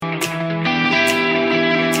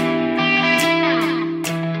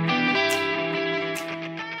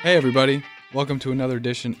Hey everybody, welcome to another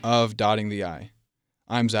edition of Dotting the I.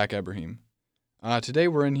 I'm Zach Ebrahim. Today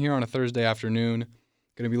we're in here on a Thursday afternoon,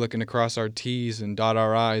 going to be looking to cross our T's and dot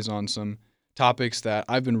our I's on some topics that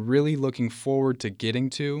I've been really looking forward to getting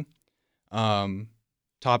to,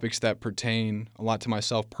 topics that pertain a lot to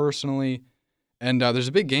myself personally, and there's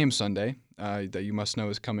a big game Sunday that you must know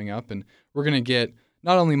is coming up, and we're going to get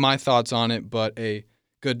not only my thoughts on it, but a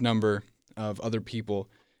good number of other people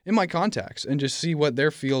in my contacts and just see what their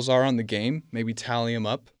feels are on the game, maybe tally them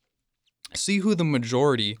up, see who the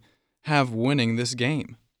majority have winning this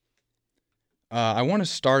game. I want to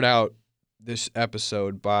start out this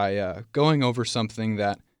episode by going over something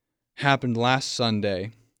that happened last Sunday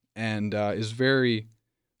and is very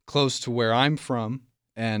close to where I'm from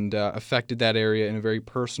and affected that area in a very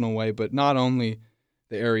personal way, but not only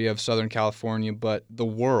the area of Southern California, but the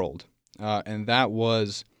world. And that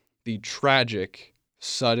was the tragic,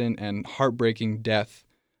 sudden, and heartbreaking death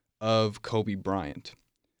of Kobe Bryant.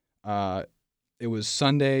 It was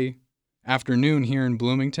Sunday afternoon here in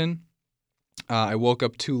Bloomington. I woke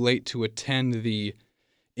up too late to attend the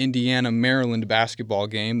Indiana-Maryland basketball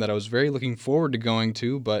game that I was very looking forward to going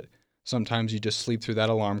to, but sometimes you just sleep through that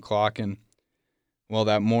alarm clock, and, well,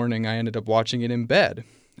 that morning I ended up watching it in bed,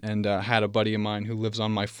 and had a buddy of mine who lives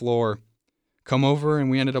on my floor come over, and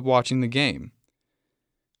we ended up watching the game.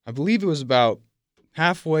 I believe it was about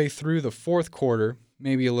halfway through the fourth quarter,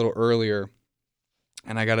 maybe a little earlier,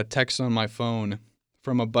 and I got a text on my phone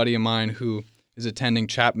from a buddy of mine who is attending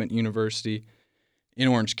Chapman University in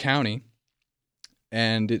Orange County,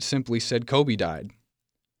 and it simply said Kobe died.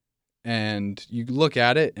 And you look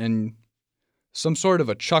at it, and some sort of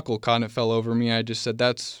a chuckle kind of fell over me. I just said,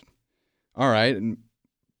 that's all right. And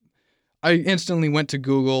I instantly went to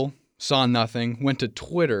Google, saw nothing, went to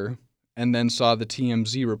Twitter, and then saw the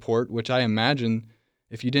TMZ report, which I imagine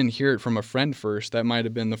if you didn't hear it from a friend first, that might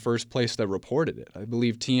have been the first place that reported it. I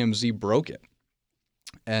believe TMZ broke it.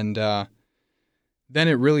 And then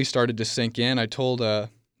it really started to sink in. I told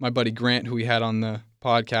my buddy Grant, who we had on the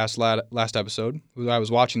podcast last episode, who I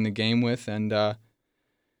was watching the game with, and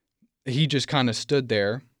he just kind of stood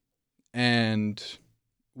there, and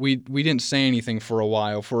we didn't say anything for a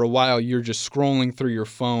while. For a while, you're just scrolling through your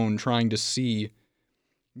phone trying to see,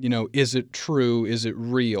 is it true? Is it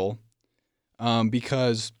real?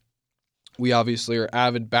 Because we obviously are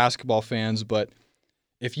avid basketball fans, but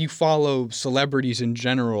if you follow celebrities in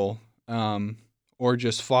general, or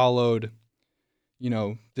just followed,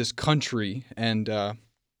 this country and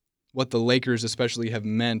what the Lakers especially have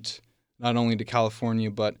meant, not only to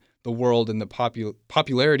California, but the world and the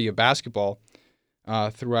popularity of basketball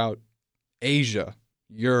throughout Asia,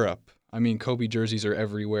 Europe. I mean, Kobe jerseys are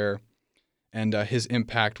everywhere, and his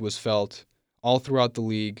impact was felt all throughout the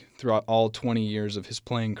league, throughout all 20 years of his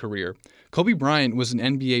playing career. Kobe Bryant was an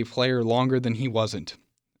NBA player longer than he wasn't.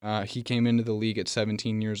 He came into the league at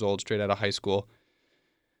 17 years old, straight out of high school,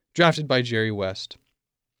 drafted by Jerry West,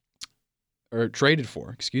 or traded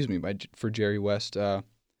for Jerry West,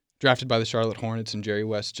 drafted by the Charlotte Hornets, and Jerry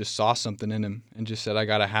West just saw something in him and just said, I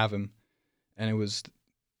got to have him. And it was,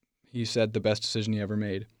 he said, the best decision he ever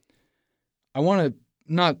made. I want to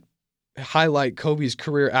not highlight Kobe's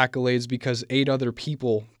career accolades because 8 other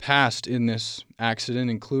people passed in this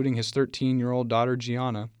accident, including his 13-year-old daughter,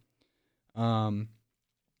 Gianna. And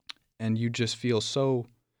you just feel so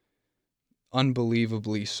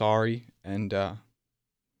unbelievably sorry, and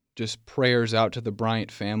just prayers out to the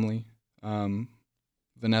Bryant family.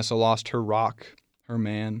 Vanessa lost her rock, her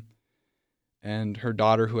man, and her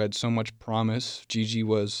daughter who had so much promise. Gigi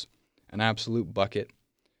was an absolute bucket,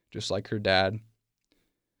 just like her dad.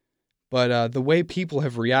 But the way people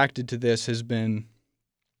have reacted to this has been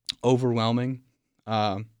overwhelming.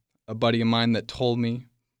 A buddy of mine that told me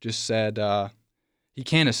just said he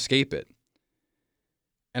can't escape it.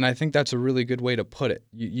 And I think that's a really good way to put it.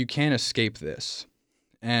 You can't escape this.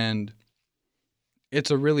 And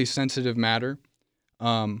it's a really sensitive matter,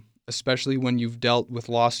 especially when you've dealt with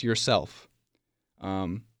loss yourself.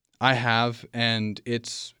 I have, and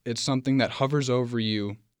it's something that hovers over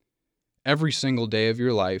you every single day of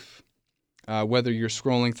your life. Whether you're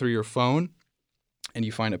scrolling through your phone and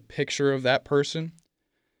you find a picture of that person,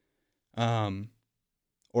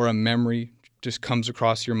 or a memory just comes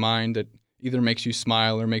across your mind that either makes you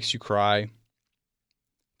smile or makes you cry.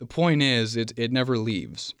 The point is, it never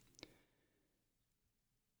leaves.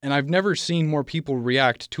 And I've never seen more people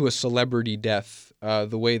react to a celebrity death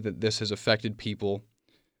the way that this has affected people.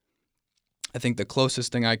 I think the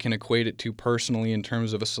closest thing I can equate it to personally in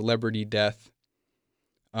terms of a celebrity death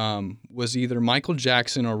was either Michael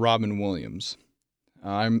Jackson or Robin Williams.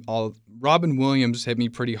 Robin Williams hit me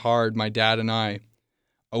pretty hard. My dad and I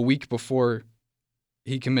a week before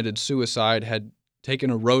he committed suicide, had taken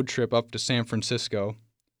a road trip up to San Francisco,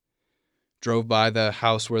 drove by the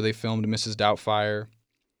house where they filmed Mrs. Doubtfire,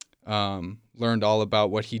 learned all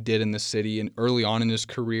about what he did in the city and early on in his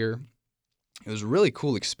career. It was a really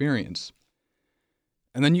cool experience.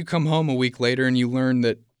 And then you come home a week later and you learn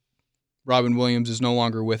that Robin Williams is no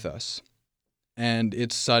longer with us. And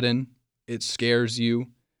it's sudden, it scares you,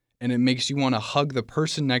 and it makes you want to hug the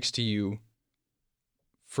person next to you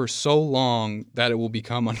for so long that it will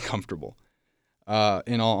become uncomfortable,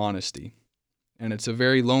 in all honesty. And it's a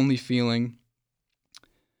very lonely feeling.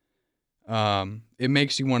 It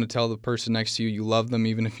makes you want to tell the person next to you you love them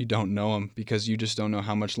even if you don't know them, because you just don't know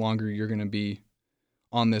how much longer you're going to be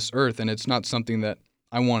on this earth. And it's not something that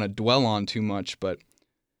I want to dwell on too much, but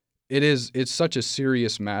it's such a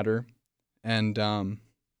serious matter. And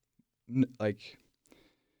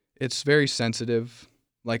it's very sensitive.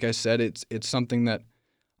 Like I said, it's something that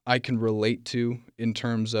I can relate to in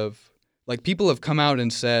terms of, like, people have come out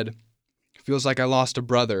and said, it feels like I lost a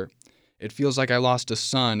brother. It feels like I lost a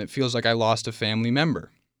son. It feels like I lost a family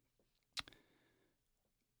member.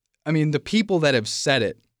 I mean, the people that have said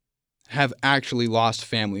it have actually lost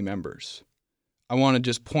family members. I want to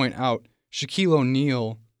just point out Shaquille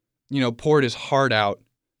O'Neal, poured his heart out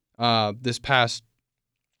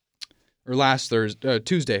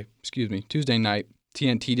Tuesday night.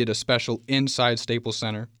 TNT did a special inside Staples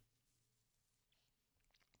Center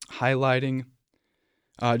highlighting,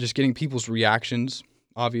 just getting people's reactions,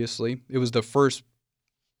 obviously. It was the first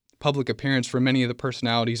public appearance for many of the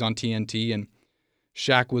personalities on TNT, and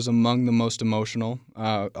Shaq was among the most emotional,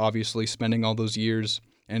 obviously spending all those years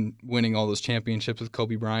and winning all those championships with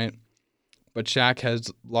Kobe Bryant. But Shaq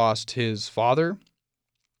has lost his father,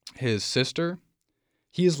 his sister.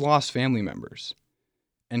 He has lost family members.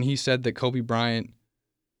 And he said that Kobe Bryant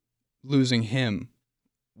losing him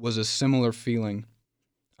was a similar feeling.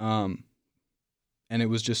 And it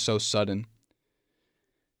was just so sudden.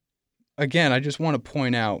 Again, I just want to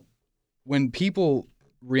point out, when people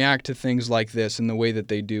react to things like this in the way that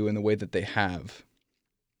they do, in the way that they have,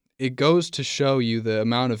 it goes to show you the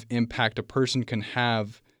amount of impact a person can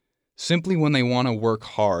have simply when they want to work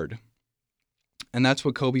hard. And that's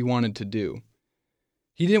what Kobe wanted to do.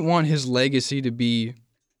 He didn't want his legacy to be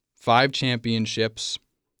 5 championships,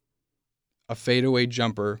 a fadeaway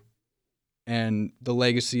jumper, and the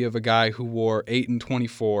legacy of a guy who wore 8 and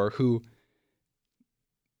 24, who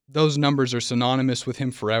those numbers are synonymous with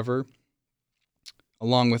him forever,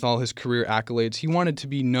 along with all his career accolades. He wanted to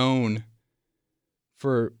be known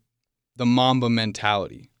for the Mamba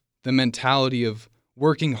mentality, the mentality of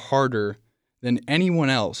working harder than anyone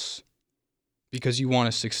else because you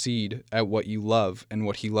want to succeed at what you love, and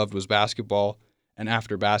what he loved was basketball, and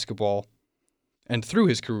after basketball, and through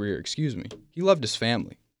his career, he loved his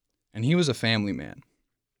family, and he was a family man.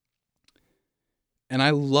 And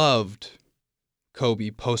I loved Kobe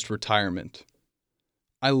post-retirement.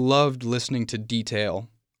 I loved listening to Detail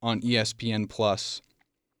on ESPN Plus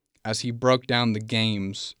as he broke down the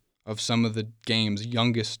games of some of the game's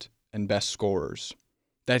youngest and best scorers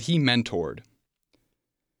that he mentored.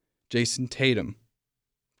 Jason Tatum,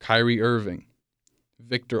 Kyrie Irving,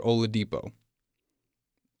 Victor Oladipo.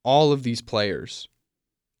 All of these players,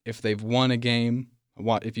 if they've won a game,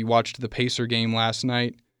 if you watched the Pacer game last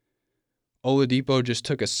night, Oladipo just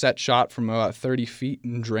took a set shot from about 30 feet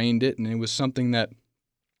and drained it, and it was something that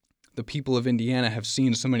the people of Indiana have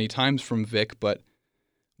seen so many times from Vic, but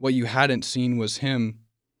what you hadn't seen was him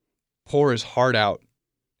pour his heart out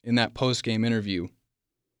in that post-game interview,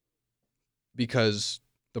 because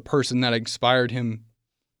the person that inspired him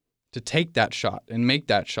to take that shot and make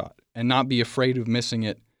that shot and not be afraid of missing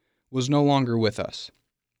it was no longer with us.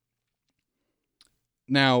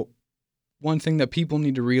 Now, one thing that people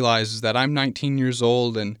need to realize is that I'm 19 years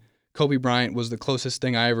old, and Kobe Bryant was the closest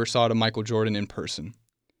thing I ever saw to Michael Jordan in person.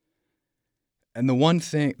 And the one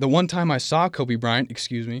time I saw Kobe Bryant,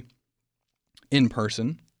 in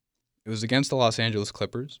person, it was against the Los Angeles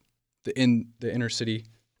Clippers, in the inner city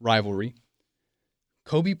rivalry.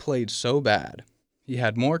 Kobe played so bad. He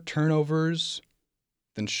had more turnovers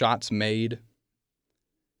than shots made.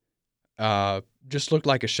 Just looked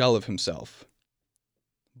like a shell of himself.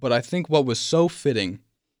 But I think what was so fitting,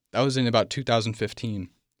 that was in about 2015.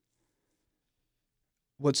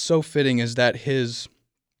 What's so fitting is that his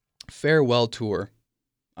farewell tour,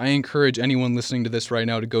 I encourage anyone listening to this right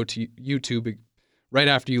now to go to YouTube right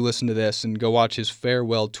after you listen to this and go watch his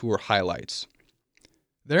farewell tour highlights.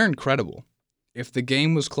 They're incredible. If the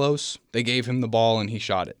game was close, they gave him the ball and he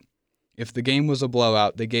shot it. If the game was a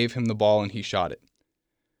blowout, they gave him the ball and he shot it.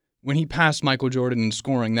 when he passed Michael Jordan in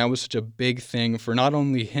scoring, that was such a big thing for not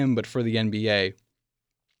only him, but for the NBA.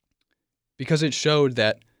 Because it showed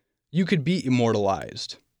that you could be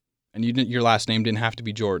immortalized, and your last name didn't have to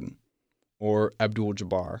be Jordan, or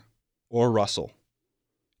Abdul-Jabbar, or Russell.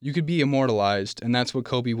 You could be immortalized, and that's what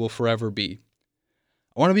Kobe will forever be.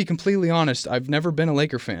 I want to be completely honest, I've never been a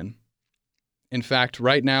Laker fan. In fact,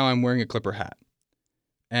 right now I'm wearing a Clipper hat.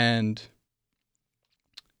 And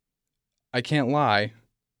I can't lie,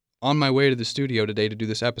 on my way to the studio today to do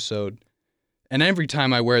this episode, and every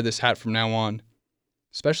time I wear this hat from now on,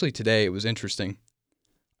 especially today, it was interesting.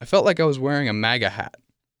 I felt like I was wearing a MAGA hat.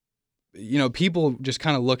 You know, people just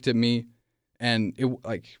kind of looked at me, and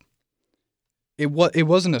it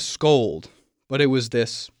wasn't a scold, but it was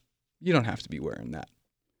this, you don't have to be wearing that,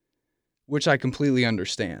 which I completely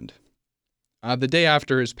understand. The day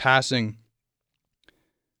after his passing,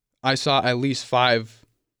 I saw at least 5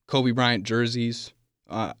 Kobe Bryant jerseys,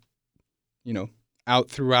 out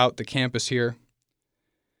throughout the campus here.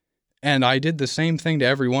 And I did the same thing to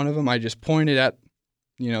every one of them. I just pointed at,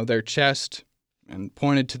 their chest and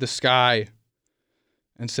pointed to the sky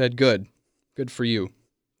and said, good for you,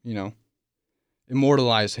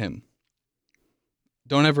 immortalize him.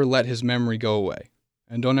 Don't ever let his memory go away.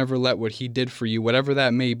 And don't ever let what he did for you, whatever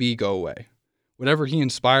that may be, go away. Whatever he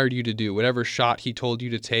inspired you to do, whatever shot he told you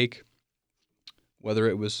to take, whether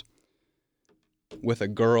it was with a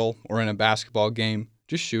girl or in a basketball game,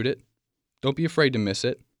 just shoot it. Don't be afraid to miss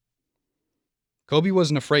it. Kobe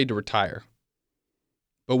wasn't afraid to retire,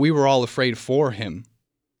 but we were all afraid for him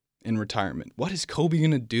in retirement. What is Kobe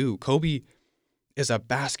going to do? Kobe is a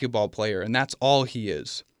basketball player, and that's all he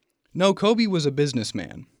is. No, Kobe was a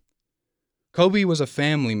businessman. Kobe was a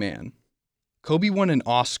family man. Kobe won an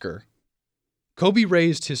Oscar. Kobe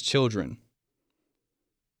raised his children,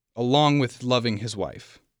 along with loving his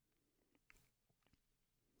wife.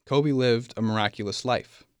 Kobe lived a miraculous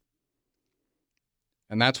life.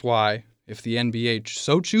 And that's why, if the NBA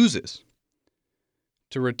so chooses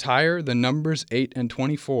to retire the numbers 8 and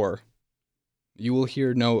 24, you will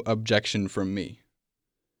hear no objection from me.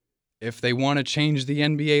 If they want to change the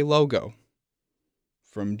NBA logo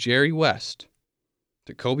from Jerry West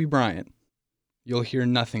to Kobe Bryant, you'll hear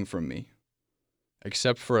nothing from me,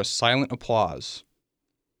 except for a silent applause.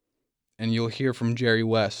 And you'll hear from Jerry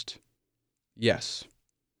West, yes,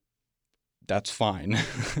 that's fine.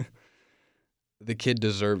 The kid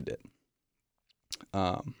deserved it.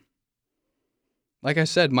 Like I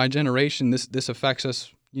said, my generation, this affects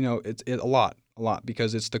us, a lot,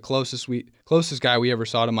 because it's the closest guy we ever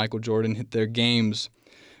saw to Michael Jordan. Their games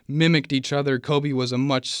mimicked each other. Kobe was a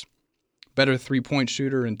much better three-point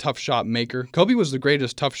shooter and tough shot maker. Kobe was the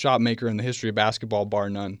greatest tough shot maker in the history of basketball, bar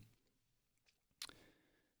none.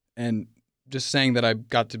 And just saying that I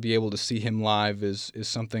got to be able to see him live is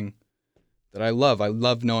something that I love. I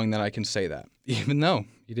love knowing that I can say that, even though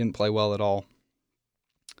he didn't play well at all.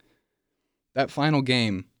 That final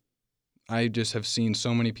game, I just have seen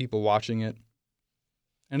so many people watching it,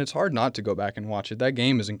 and it's hard not to go back and watch it. That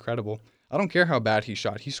game is incredible. I don't care how bad he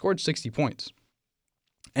shot. He scored 60 points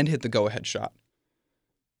and hit the go-ahead shot.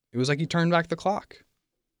 It was like he turned back the clock.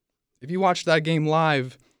 If you watched that game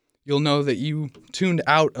live, you'll know that you tuned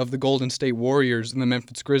out of the Golden State Warriors and the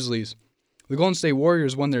Memphis Grizzlies. The Golden State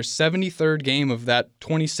Warriors won their 73rd game of that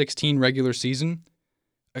 2016 regular season,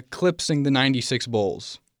 eclipsing the 96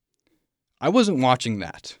 Bulls. I wasn't watching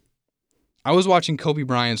that. I was watching Kobe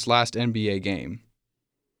Bryant's last NBA game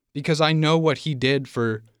because I know what he did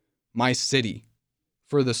for my city,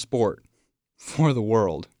 for the sport, for the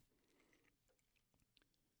world.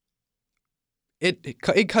 It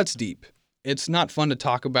cuts deep. It's not fun to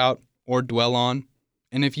talk about or dwell on,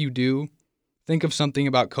 and if you do, think of something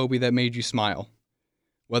about Kobe that made you smile,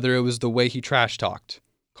 whether it was the way he trash-talked,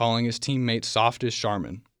 calling his teammates soft as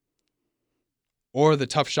Charmin, or the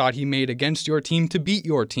tough shot he made against your team to beat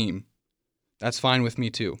your team. That's fine with me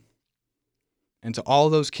too. And to all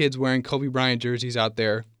those kids wearing Kobe Bryant jerseys out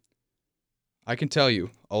there, I can tell you,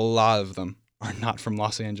 a lot of them are not from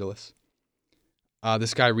Los Angeles.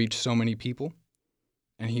 This guy reached so many people,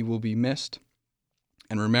 and he will be missed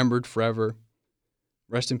and remembered forever.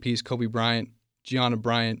 Rest in peace, Kobe Bryant, Gianna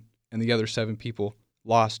Bryant, and the other 7 people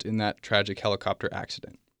lost in that tragic helicopter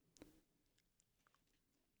accident.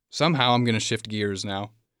 Somehow I'm going to shift gears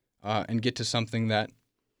now and get to something that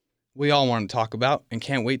we all want to talk about and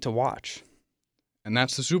can't wait to watch. And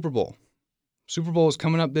that's the Super Bowl. Super Bowl is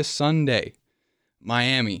coming up this Sunday.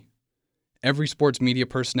 Miami. Every sports media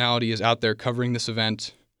personality is out there covering this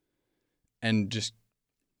event and just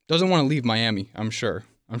doesn't want to leave Miami, I'm sure.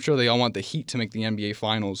 I'm sure they all want the Heat to make the NBA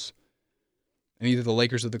Finals. and either the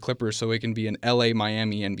Lakers or the Clippers so it can be an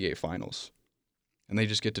LA-Miami NBA Finals. And they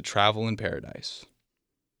just get to travel in paradise.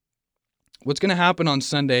 What's going to happen on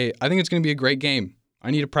Sunday, I think it's going to be a great game.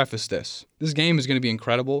 I need to preface this. This game is going to be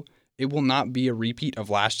incredible. It will not be a repeat of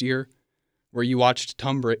last year where you watched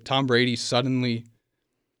Tom Brady suddenly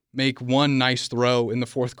make one nice throw in the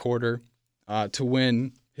fourth quarter to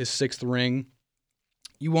win his 6th ring.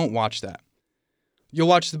 You won't watch that. You'll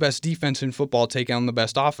watch the best defense in football take on the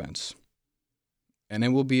best offense. And it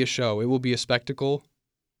will be a show. It will be a spectacle.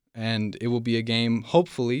 And it will be a game,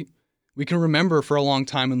 hopefully, we can remember for a long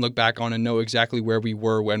time and look back on and know exactly where we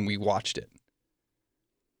were when we watched it.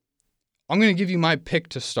 I'm going to give you my pick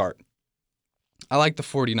to start. I like the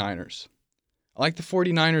 49ers. I like the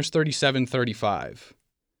 49ers 37-35.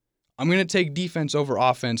 I'm going to take defense over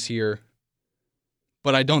offense here,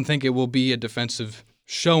 but I don't think it will be a defensive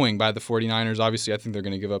showing by the 49ers. Obviously, I think they're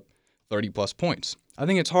going to give up 30-plus points. I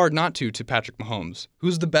think it's hard not to Patrick Mahomes,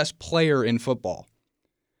 who's the best player in football.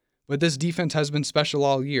 But this defense has been special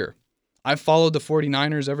all year. I've followed the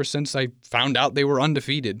 49ers ever since I found out they were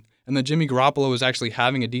undefeated and that Jimmy Garoppolo was actually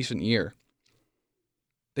having a decent year.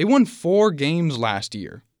 They won 4 games last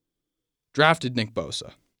year, drafted Nick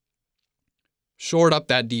Bosa, shored up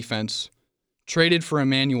that defense, traded for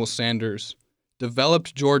Emmanuel Sanders,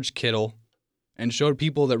 developed George Kittle, and showed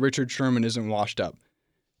people that Richard Sherman isn't washed up.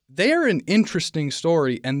 They are an interesting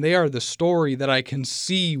story, and they are the story that I can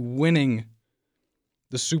see winning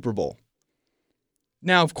the Super Bowl.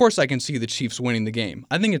 Now, of course, I can see the Chiefs winning the game.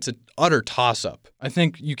 I think it's an utter toss-up. I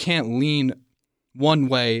think you can't lean one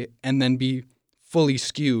way and then be fully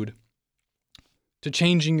skewed to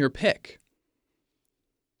changing your pick.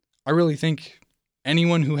 I really think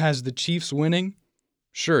anyone who has the Chiefs winning,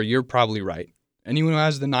 sure, you're probably right. Anyone who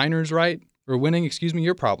has the Niners winning,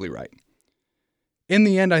 you're probably right. In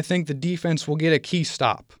the end, I think the defense will get a key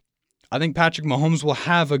stop. I think Patrick Mahomes will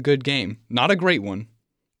have a good game. Not a great one,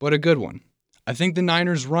 but a good one. I think the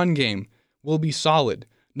Niners' run game will be solid.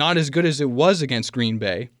 Not as good as it was against Green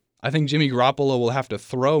Bay. I think Jimmy Garoppolo will have to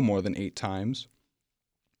throw more than 8 times.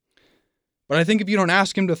 But I think if you don't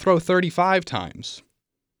ask him to throw 35 times,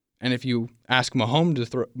 and if you ask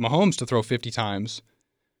Mahomes to throw 50 times,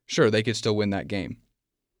 sure, they could still win that game.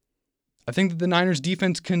 I think that the Niners'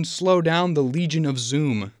 defense can slow down the Legion of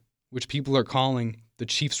Zoom, which people are calling the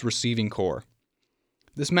Chiefs' receiving core.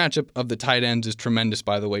 This matchup of the tight ends is tremendous,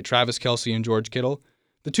 by the way. Travis Kelce and George Kittle,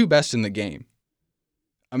 the 2 best in the game.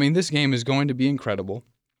 I mean, this game is going to be incredible.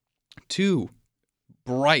 2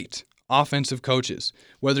 bright offensive coaches.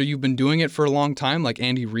 Whether you've been doing it for a long time, like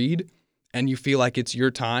Andy Reid, and you feel like it's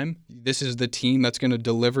your time, this is the team that's going to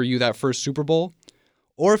deliver you that first Super Bowl,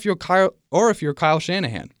 or if you're Kyle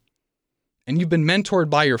Shanahan, and you've been mentored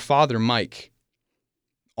by your father, Mike,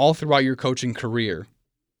 all throughout your coaching career,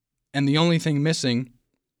 and the only thing missing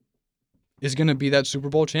is going to be that Super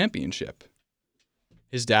Bowl championship.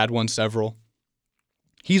 His dad won several.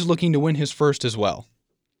 He's looking to win his first as well.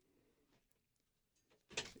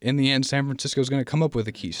 In the end, San Francisco is going to come up with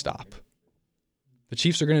a key stop. The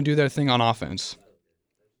Chiefs are going to do their thing on offense.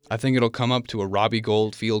 I think it'll come up to a Robbie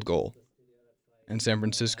Gould field goal, and San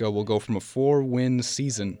Francisco will go from a 4-win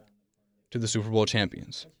season to the Super Bowl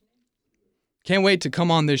champions. Can't wait to come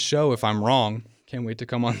on this show if I'm wrong. Can't wait to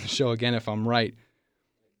come on the show again if I'm right.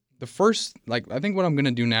 I think what I'm going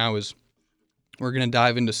to do now is we're going to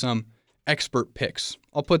dive into some expert picks.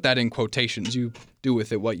 I'll put that in quotations. You do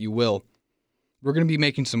with it what you will. We're going to be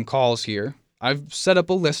making some calls here. I've set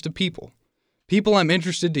up a list of people. People I'm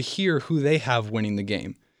interested to hear who they have winning the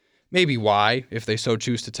game. Maybe why, if they so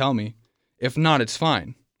choose to tell me. If not, it's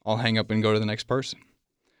fine. I'll hang up and go to the next person.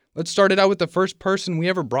 Let's start it out with the first person we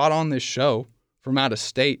ever brought on this show from out of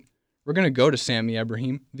state. We're going to go to Sammy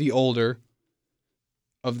Ibrahim, the older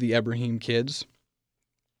of the Ibrahim kids.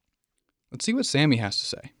 Let's see what Sammy has to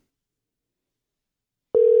say.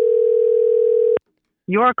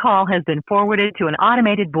 Your call has been forwarded to an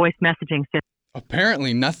automated voice messaging system.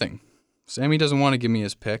 Apparently nothing. Sammy doesn't want to give me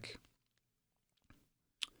his pick.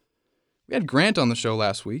 We had Grant on the show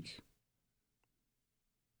last week.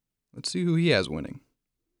 Let's see who he has winning.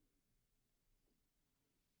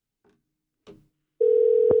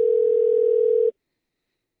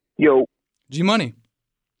 Yo. G-Money.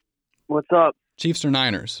 What's up? Chiefs or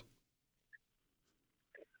Niners?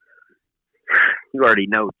 You already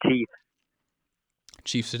know, Chiefs.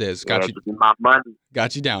 Chiefs it is. Got you. My money.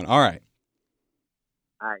 Got you down. All right.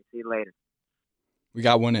 All right. See you later. We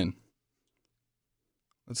got one in.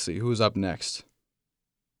 Let's see. Who's up next?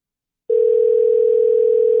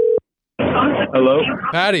 Hello?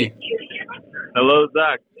 Patty. Hello,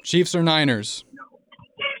 Zach. Chiefs or Niners?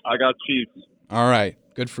 I got Chiefs. All right.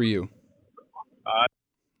 Good for you.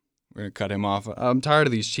 We're going to cut him off. I'm tired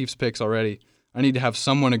of these Chiefs picks already. I need to have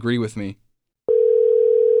someone agree with me.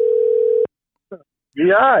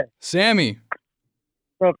 Yeah. Sammy,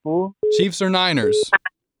 What's up, fool? Chiefs or Niners?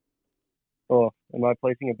 Oh, am I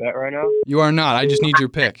placing a bet right now? You are not. I just need your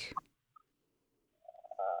pick.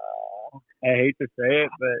 I hate to say it,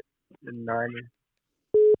 but the Niners.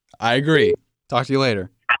 I agree. Talk to you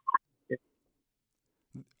later.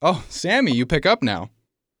 Oh, Sammy, you pick up now.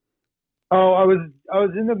 Oh, I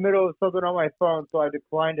was in the middle of something on my phone, so I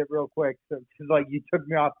declined it real quick. So it's like you took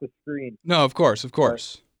me off the screen. No, of course.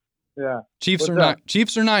 Yeah. Chiefs What's up?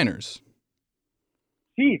 Chiefs or Niners?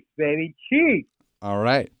 Chiefs, baby, Chiefs. All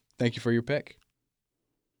right. Thank you for your pick.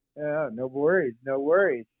 Yeah, no worries, no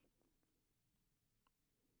worries.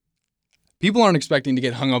 People aren't expecting to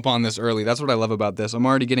get hung up on this early. That's what I love about this. I'm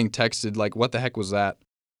already getting texted like, what the heck was that?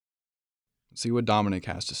 Let's see what Dominic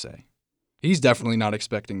has to say. He's definitely not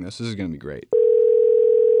expecting this. This is going to be great.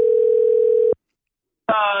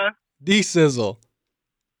 D-Sizzle.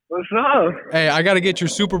 What's up? Hey, I got to get your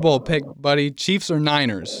Super Bowl pick, buddy. Chiefs or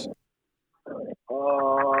Niners?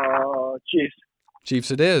 Chiefs.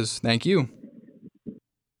 Chiefs it is. Thank you.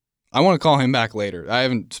 I want to call him back later. I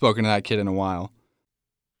haven't spoken to that kid in a while.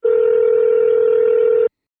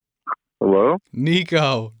 Hello?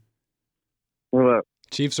 Nico. What up?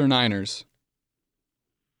 Chiefs or Niners?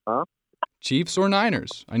 Huh? Chiefs or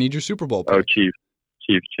Niners? I need your Super Bowl pick. Oh, Chiefs.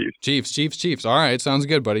 Chiefs. All right, sounds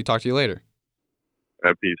good, buddy. Talk to you later.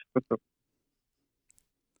 Peace.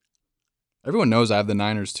 Everyone knows I have the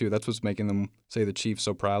Niners, too. That's what's making them say the Chiefs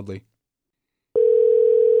so proudly.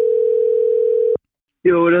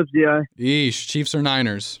 Yo, what up, Di? Eesh, Chiefs or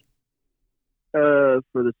Niners? For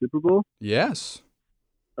the Super Bowl? Yes.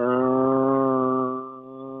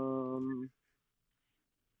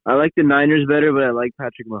 I like the Niners better, but I like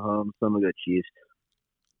Patrick Mahomes, so I'm going to go Chiefs.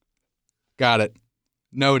 Got it.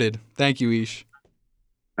 Noted. Thank you, Ish.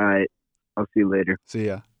 All right. I'll see you later. See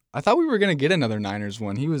ya. I thought we were going to get another Niners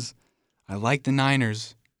one. I like the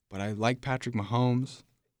Niners, but I like Patrick Mahomes.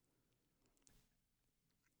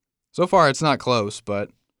 So far, it's not close,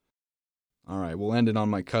 but all right, we'll end it on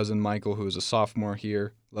my cousin Michael, who is a sophomore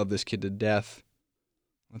here. Love this kid to death.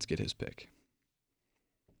 Let's get his pick.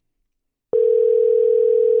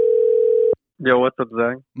 Yo, what's up,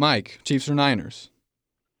 Zach? Mike, Chiefs or Niners?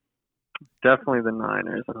 Definitely the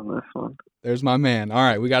Niners on this one. There's my man. All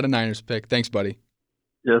right, we got a Niners pick. Thanks, buddy.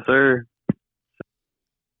 Yes, sir.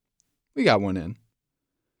 We got one in.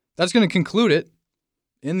 That's going to conclude it.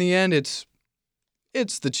 In the end, it's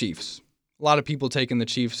the Chiefs. A lot of people taking the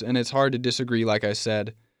Chiefs, and it's hard to disagree, like I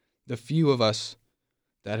said. The few of us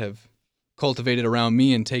that have cultivated around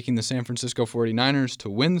me and taking the San Francisco 49ers to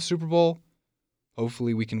win the Super Bowl,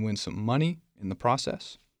 hopefully we can win some money in the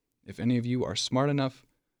process, if any of you are smart enough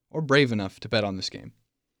or brave enough to bet on this game.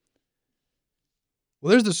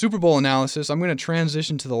 Well, there's the Super Bowl analysis. I'm going to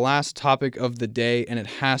transition to the last topic of the day, and it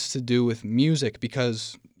has to do with music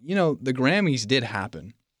because, the Grammys did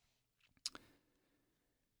happen.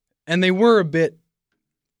 And they were a bit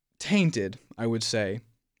tainted, I would say,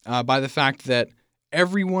 by the fact that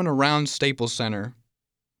everyone around Staples Center,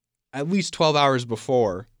 at least 12 hours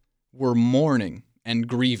before, were mourning and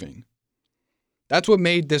grieving. That's what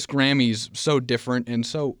made this Grammys so different and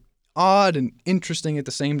so odd and interesting at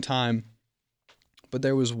the same time. But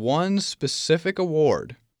there was one specific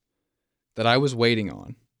award that I was waiting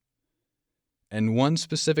on, and one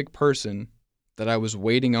specific person that I was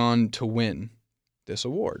waiting on to win this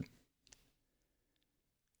award.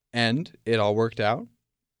 And it all worked out.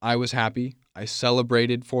 I was happy. I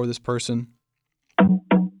celebrated for this person. Oh,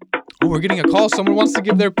 we're getting a call. Someone wants to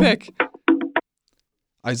give their pick.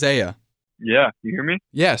 Isaiah. Yeah, you hear me?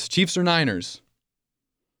 Yes, Chiefs or Niners?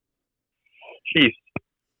 Chiefs.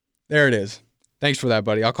 There it is. Thanks for that,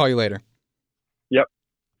 buddy. I'll call you later. Yep.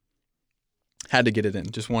 Had to get it in.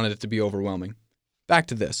 Just wanted it to be overwhelming. Back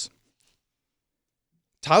to this.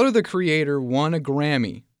 Tyler, the Creator, won a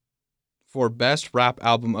Grammy for Best Rap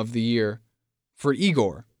Album of the Year for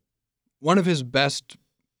Igor. One of his best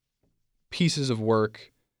pieces of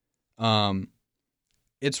work.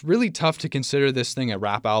 It's really tough to consider this thing a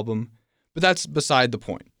rap album, but that's beside the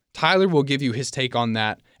point. Tyler will give you his take on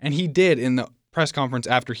that, and he did in the press conference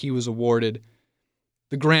after he was awarded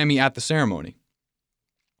the Grammy at the ceremony.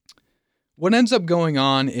 What ends up going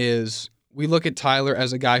on is we look at Tyler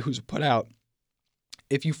as a guy who's put out,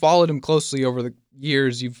 if you followed him closely over the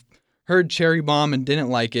years, you've heard Cherry Bomb and didn't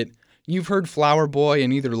like it. You've heard Flower Boy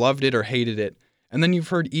and either loved it or hated it. And then you've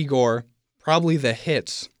heard Igor, probably the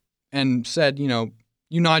hits, and said, you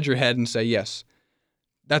nod your head and say, yes,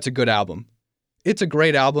 that's a good album. It's a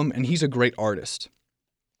great album, and he's a great artist.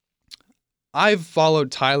 I've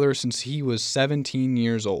followed Tyler since he was 17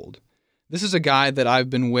 years old. This is a guy that I've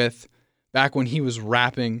been with back when he was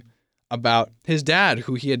rapping about his dad,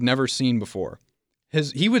 who he had never seen before.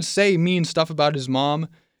 He would say mean stuff about his mom.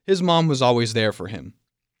 His mom was always there for him.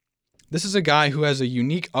 This is a guy who has a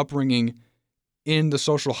unique upbringing in the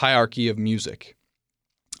social hierarchy of music.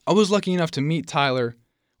 I was lucky enough to meet Tyler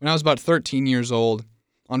when I was about 13 years old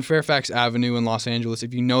on Fairfax Avenue in Los Angeles.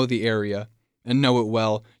 If you know the area and know it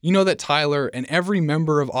well, you know that Tyler and every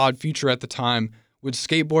member of Odd Future at the time would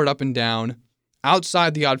skateboard up and down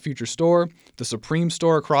outside the Odd Future store, the Supreme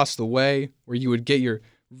store across the way, where you would get your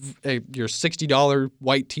 $60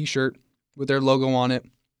 white t-shirt with their logo on it.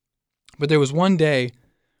 But there was one day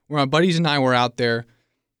where my buddies and I were out there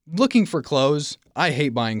looking for clothes. I hate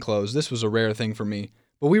buying clothes. This was a rare thing for me.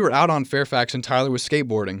 But we were out on Fairfax and Tyler was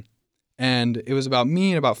skateboarding. And it was about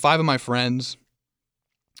me and about 5 of my friends.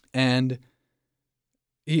 And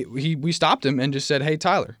we stopped him and just said, "Hey,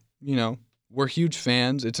 Tyler, we're huge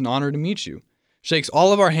fans. It's an honor to meet you." Shakes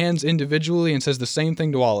all of our hands individually and says the same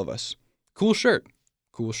thing to all of us. "Cool shirt,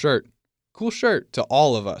 cool shirt, cool shirt" to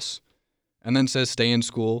all of us. And then says, "Stay in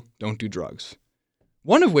school, don't do drugs."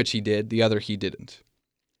 One of which he did, the other he didn't.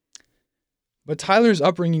 But Tyler's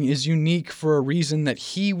upbringing is unique for a reason that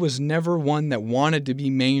he was never one that wanted to be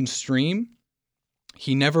mainstream.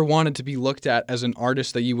 He never wanted to be looked at as an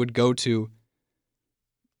artist that you would go to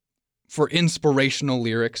for inspirational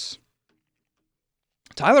lyrics.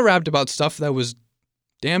 Tyler rapped about stuff that was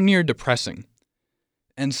damn near depressing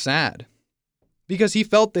and sad because he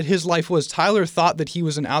felt that his life was, Tyler thought that he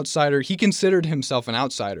was an outsider. He considered himself an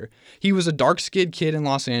outsider. He was a dark-skinned kid in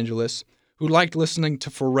Los Angeles who liked listening to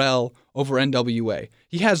Pharrell over NWA.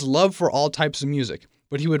 He has love for all types of music,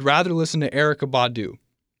 but he would rather listen to Erykah Badu.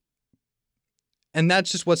 And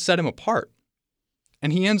that's just what set him apart.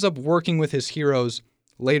 And he ends up working with his heroes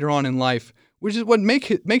later on in life, which is what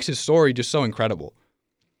makes his story just so incredible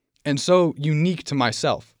and so unique to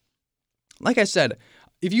myself. Like I said,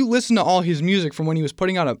 if you listen to all his music from when he was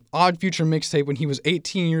putting out an Odd Future mixtape when he was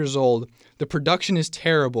 18 years old, the production is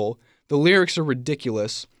terrible, the lyrics are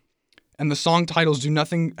ridiculous, and the song titles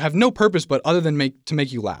have no purpose but other than to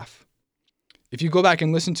make you laugh. If you go back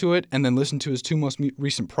and listen to it and then listen to his 2 most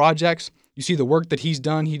recent projects, you see the work that he's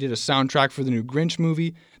done. He did a soundtrack for the new Grinch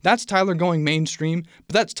movie. That's Tyler going mainstream,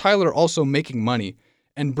 but that's Tyler also making money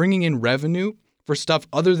and bringing in revenue for stuff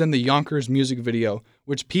other than the Yonkers music video,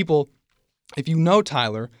 which people, if you know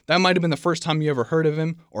Tyler, that might have been the first time you ever heard of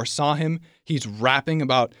him or saw him. He's rapping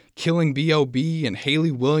about killing B.O.B. and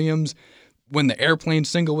Haley Williams when the Airplane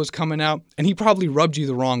single was coming out, and he probably rubbed you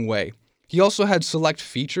the wrong way. He also had select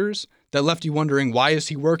features that left you wondering, why is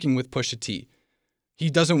he working with Pusha T? He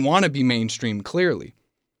doesn't want to be mainstream, clearly.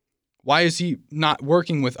 Why is he not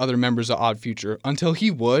working with other members of Odd Future? Until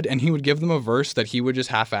he would, and he would give them a verse that he would just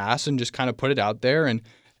half-ass and just kind of put it out there, and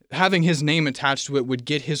having his name attached to it would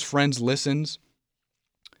get his friends listens.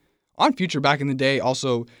 Odd Future back in the day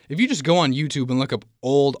also, if you just go on YouTube and look up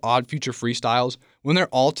old Odd Future freestyles, when they're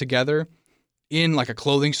all together in like a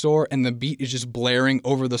clothing store and the beat is just blaring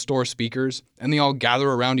over the store speakers and they all gather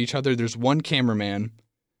around each other, there's one cameraman,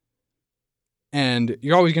 and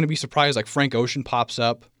you're always going to be surprised, like Frank Ocean pops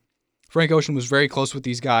up. Frank Ocean was very close with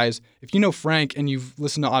these guys. If you know Frank and you've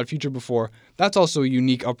listened to Odd Future before, that's also a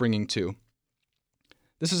unique upbringing too.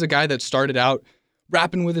 This is a guy that started out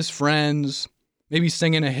rapping with his friends, maybe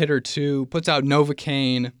singing a hit or two, puts out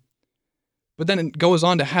Novocaine, but then it goes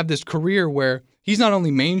on to have this career where he's not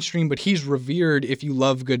only mainstream, but he's revered if you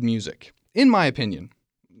love good music. In my opinion,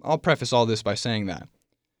 I'll preface all this by saying that.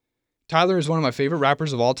 Tyler is one of my favorite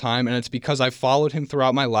rappers of all time, and it's because I've followed him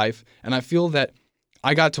throughout my life, and I feel that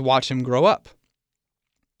I got to watch him grow up.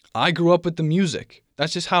 I grew up with the music.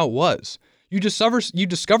 That's just how it was. You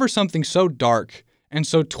discover something so dark and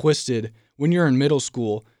so twisted when you're in middle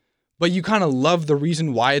school, but you kind of love the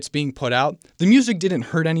reason why it's being put out. The music didn't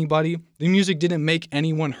hurt anybody. The music didn't make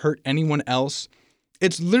anyone hurt anyone else.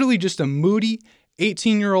 It's literally just a moody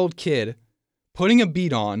 18-year-old kid putting a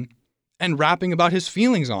beat on and rapping about his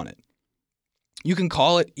feelings on it. You can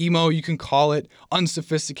call it emo, you can call it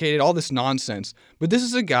unsophisticated, all this nonsense, but this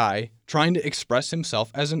is a guy trying to express himself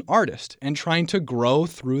as an artist and trying to grow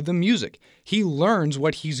through the music. He learns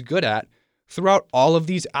what he's good at throughout all of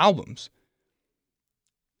these albums.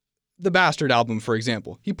 The Bastard album, for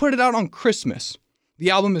example, he put it out on Christmas. The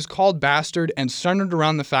album is called Bastard and centered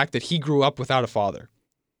around the fact that he grew up without a father.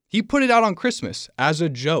 He put it out on Christmas as a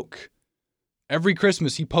joke. Every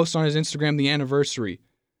Christmas he posts on his Instagram the anniversary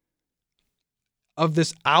of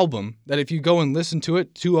this album that if you go and listen to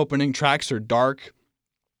it, 2 opening tracks are dark,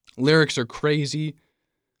 lyrics are crazy,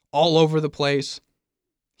 all over the place.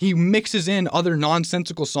 He mixes in other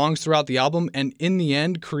nonsensical songs throughout the album, and in the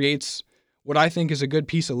end creates what I think is a good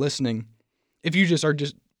piece of listening. If you just are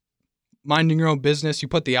just minding your own business, you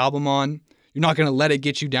put the album on, you're not going to let it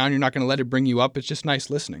get you down, you're not going to let it bring you up, it's just nice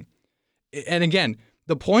listening. And again,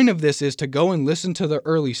 the point of this is to go and listen to the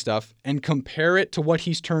early stuff and compare it to what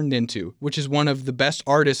he's turned into, which is one of the best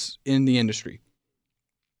artists in the industry.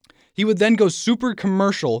 He would then go super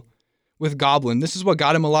commercial with Goblin. This is what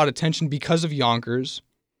got him a lot of attention because of Yonkers,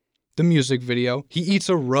 the music video. He eats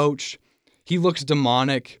a roach. He looks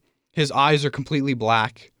demonic. His eyes are completely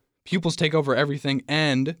black. Pupils take over everything,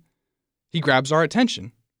 and he grabs our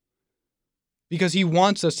attention because he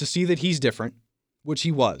wants us to see that he's different, which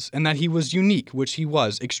he was, and that he was unique, which he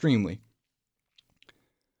was extremely.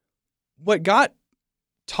 What got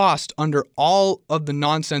tossed under all of the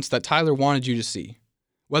nonsense that Tyler wanted you to see,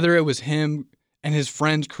 whether it was him and his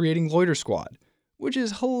friends creating Loiter Squad, which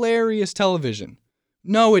is hilarious television.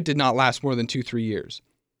 No, it did not last more than 2-3 years,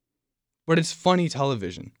 but it's funny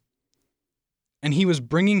television. And he was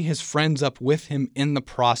bringing his friends up with him in the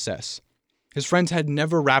process. His friends had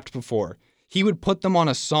never rapped before. He would put them on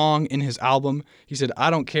a song in his album. He said, I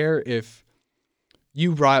don't care if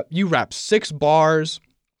you rap 6 bars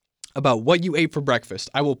about what you ate for breakfast.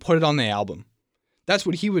 I will put it on the album. That's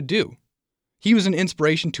what he would do. He was an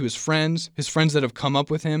inspiration to his friends that have come up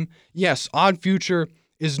with him. Yes, Odd Future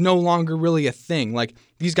is no longer really a thing. Like,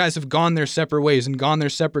 these guys have gone their separate ways and gone their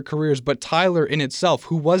separate careers, but Tyler in itself,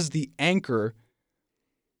 who was the anchor,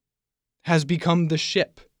 has become the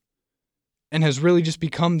ship and has really just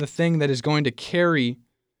become the thing that is going to carry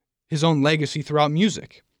his own legacy throughout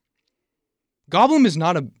music. Goblin is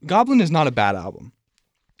not a bad album.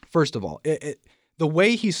 First of all, the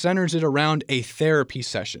way he centers it around a therapy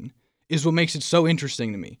session is what makes it so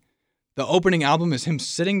interesting to me. The opening album is him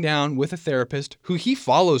sitting down with a therapist who he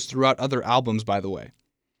follows throughout other albums, by the way.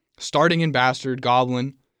 Starting in Bastard,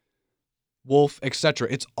 Goblin, Wolf, etc.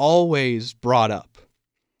 It's always brought up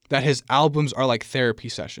that his albums are like therapy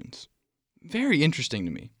sessions. Very interesting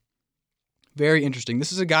to me. Very interesting.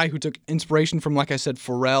 This is a guy who took inspiration from, like I said,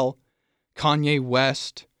 Pharrell, Kanye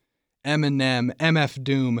West, Eminem, MF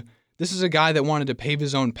Doom. This is a guy that wanted to pave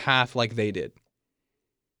his own path like they did.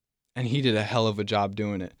 And he did a hell of a job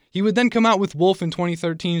doing it. He would then come out with Wolf in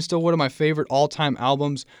 2013, still one of my favorite all-time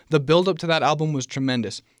albums. The build-up to that album was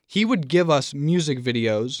tremendous. He would give us music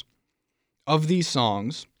videos of these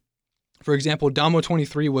songs. For example, Damo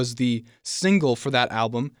 23 was the single for that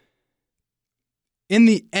album. In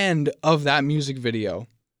the end of that music video,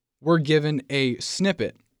 we're given a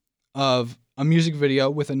snippet of a music video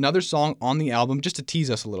with another song on the album just to tease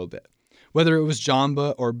us a little bit. Whether it was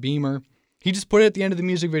Jamba or Beamer, he just put it at the end of the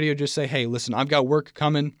music video, just say, hey, listen, I've got work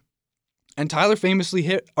coming. And Tyler famously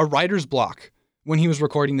hit a writer's block when he was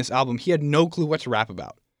recording this album. He had no clue what to rap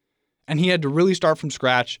about. And he had to really start from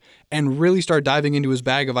scratch and really start diving into his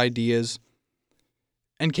bag of ideas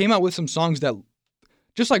and came out with some songs that,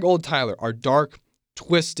 just like old Tyler, are dark,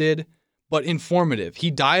 twisted, but informative. He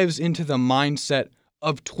dives into the mindset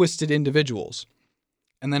of twisted individuals.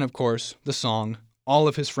 And then, of course, the song all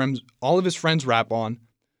of his friends rap on,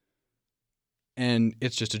 and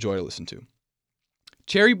it's just a joy to listen to.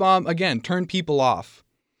 Cherry Bomb, again, turned people off,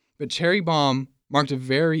 but Cherry Bomb marked a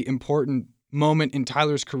very important moment in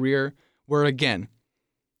Tyler's career where, again,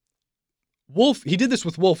 Wolf, he did this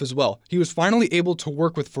with Wolf as well. He was finally able to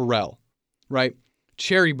work with Pharrell, right?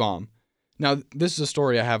 Cherry Bomb. Now, this is a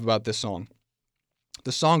story I have about this song.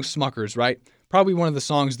 The song Smuckers, right? Probably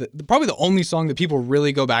the only song that people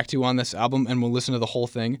really go back to on this album and will listen to the whole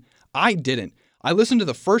thing. I didn't. I listened to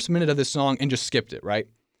the first minute of this song and just skipped it, right?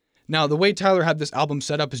 Now, the way Tyler had this album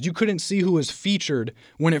set up is you couldn't see who was featured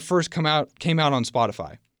when it first came out on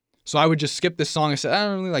Spotify. So I would just skip this song and say, I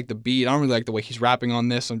don't really like the beat. I don't really like the way he's rapping on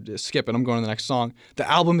this. I'm just skipping. I'm going to the next song. The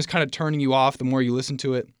album is kind of turning you off the more you listen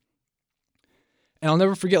to it. And I'll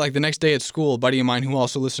never forget, like the next day at school, a buddy of mine who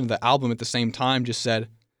also listened to the album at the same time just said,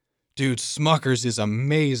 dude, Smuckers is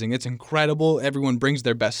amazing. It's incredible. Everyone brings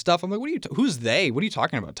their best stuff. I'm like, who's they? What are you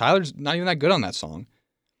talking about? Tyler's not even that good on that song.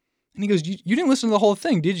 And he goes, you didn't listen to the whole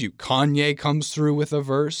thing, did you? Kanye comes through with a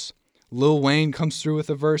verse. Lil Wayne comes through with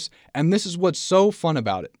a verse. And this is what's so fun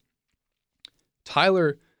about it.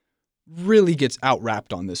 Tyler really gets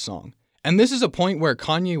out-rapped on this song. And this is a point where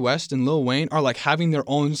Kanye West and Lil Wayne are like having their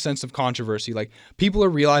own sense of controversy. Like, people are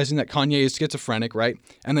realizing that Kanye is schizophrenic, right?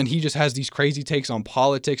 And then he just has these crazy takes on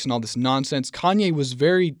politics and all this nonsense. Kanye was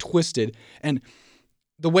very twisted, and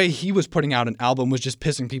the way he was putting out an album was just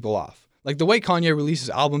pissing people off. Like, the way Kanye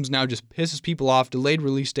releases albums now just pisses people off, delayed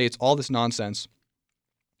release dates, all this nonsense.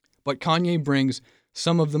 But Kanye brings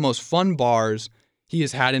some of the most fun bars he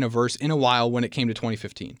has had in a verse in a while when it came to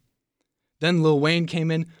 2015. Then Lil Wayne came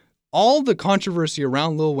in. All the controversy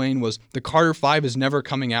around Lil Wayne was the Carter 5 is never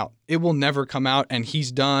coming out. It will never come out, and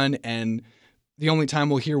he's done, and the only time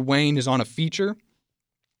we'll hear Wayne is on a feature.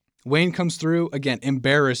 Wayne comes through, again,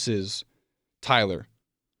 embarrasses Tyler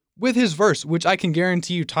with his verse, which I can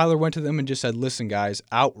guarantee you Tyler went to them and just said, listen, guys,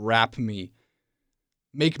 out-rap me.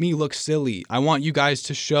 Make me look silly. I want you guys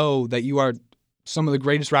to show that you are some of the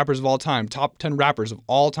greatest rappers of all time, top 10 rappers of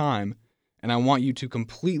all time, and I want you to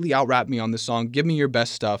completely out-rap me on this song. Give me your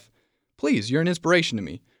best stuff. Please, you're an inspiration to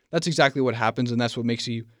me. That's exactly what happens, and that's what makes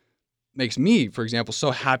me, for example,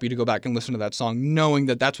 so happy to go back and listen to that song, knowing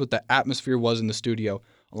that that's what the atmosphere was in the studio,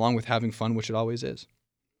 along with having fun, which it always is.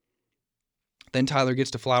 Then Tyler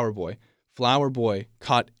gets to Flower Boy. Flower Boy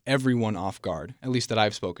caught everyone off guard, at least that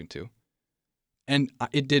I've spoken to. And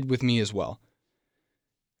it did with me as well.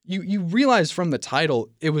 You realize from the title,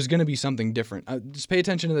 it was going to be something different. Just pay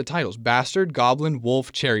attention to the titles. Bastard, Goblin,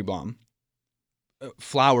 Wolf, Cherry Bomb.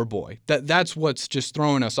 Flower Boy. That's what's just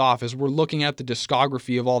throwing us off as we're looking at the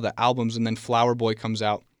discography of all the albums, and then Flower Boy comes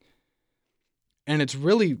out. And it's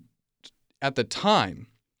really, at the time,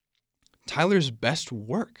 Tyler's best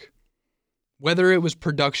work. Whether it was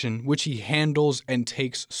production, which he handles and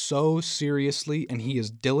takes so seriously, and he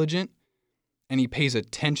is diligent, and he pays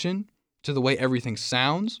attention to the way everything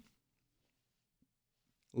sounds.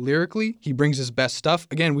 Lyrically, he brings his best stuff.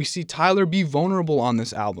 Again, we see Tyler be vulnerable on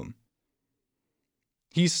this album.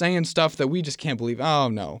 He's saying stuff that we just can't believe. Oh,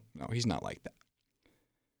 no, he's not like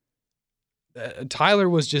that. Tyler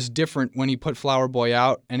was just different when he put Flower Boy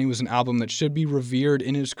out, and it was an album that should be revered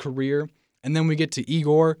in his career. And then we get to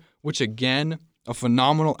Igor, which again, a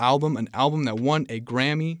phenomenal album, an album that won a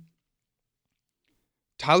Grammy.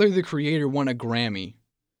 Tyler, the Creator, won a Grammy,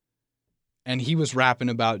 and he was rapping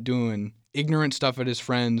about doing ignorant stuff with his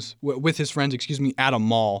friends, at a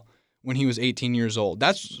mall when he was 18 years old.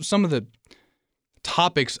 That's some of the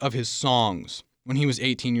topics of his songs when he was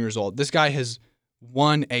 18 years old. This guy has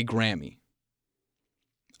won a Grammy.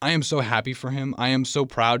 I am so happy for him. I am so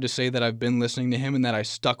proud to say that I've been listening to him and that I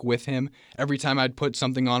stuck with him. Every time I'd put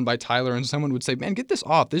something on by Tyler and someone would say, man, get this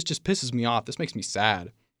off. This just pisses me off. This makes me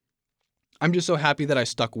sad. I'm just so happy that I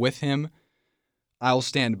stuck with him. I'll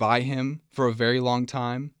stand by him for a very long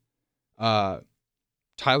time.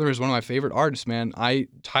 Tyler is one of my favorite artists, man.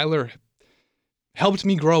 Tyler helped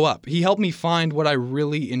me grow up. He helped me find what I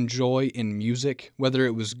really enjoy in music, whether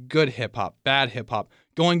it was good hip-hop, bad hip-hop,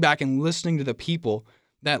 going back and listening to the people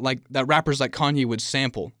that rappers like Kanye would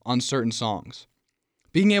sample on certain songs.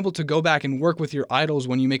 Being able to go back and work with your idols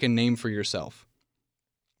when you make a name for yourself.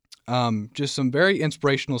 Just some very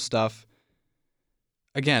inspirational stuff.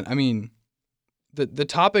 Again, I mean, the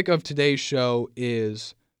topic of today's show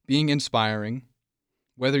is being inspiring,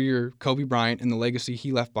 whether you're Kobe Bryant and the legacy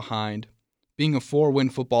he left behind, being a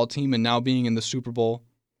 4-win football team and now being in the Super Bowl,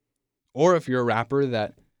 or if you're a rapper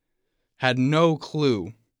that had no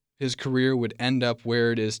clue his career would end up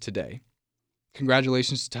where it is today.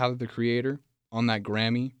 Congratulations to Tyler, the Creator, on that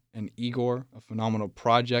Grammy, and Igor, a phenomenal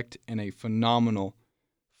project and a phenomenal,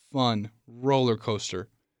 fun roller coaster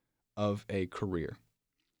of a career.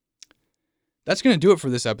 That's going to do it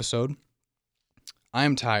for this episode. I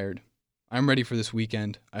am tired. I'm ready for this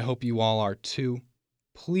weekend. I hope you all are too.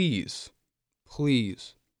 Please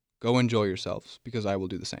go enjoy yourselves, because I will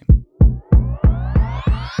do the same.